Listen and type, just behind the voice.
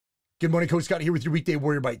Good morning, Coach Scott here with your weekday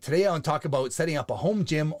Warrior Bite. Today I want to talk about setting up a home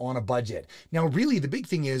gym on a budget. Now, really, the big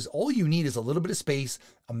thing is all you need is a little bit of space,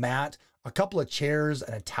 a mat, a couple of chairs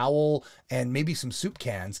and a towel, and maybe some soup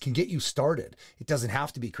cans can get you started. It doesn't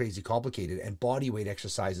have to be crazy complicated, and body weight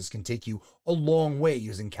exercises can take you a long way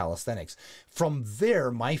using calisthenics. From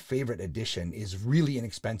there, my favorite addition is really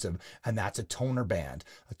inexpensive, and that's a toner band.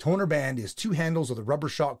 A toner band is two handles with a rubber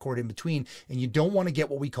shock cord in between, and you don't want to get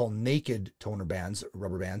what we call naked toner bands,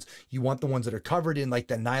 rubber bands. You want the ones that are covered in like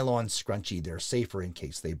the nylon scrunchie. They're safer in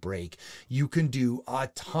case they break. You can do a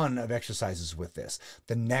ton of exercises with this.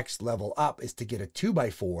 The next level up is to get a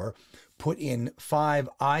 2x4, put in 5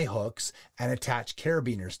 eye hooks, and attach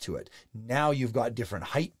carabiners to it. Now you've got different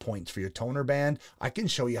height points for your toner band. I can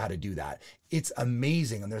show you how to do that. It's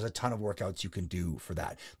amazing, and there's a ton of workouts you can do for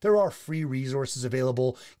that. There are free resources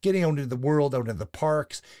available. Getting out into the world, out into the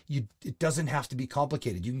parks, it doesn't have to be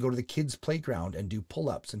complicated. You can go to the kids' playground and do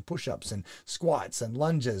pull-ups and push-ups and squats and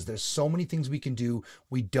lunges. There's so many things we can do.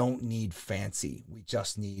 We don't need fancy. We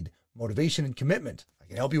just need motivation and commitment. I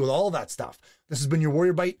can help you with all that stuff. This has been your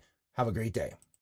Warrior Bite. Have a great day.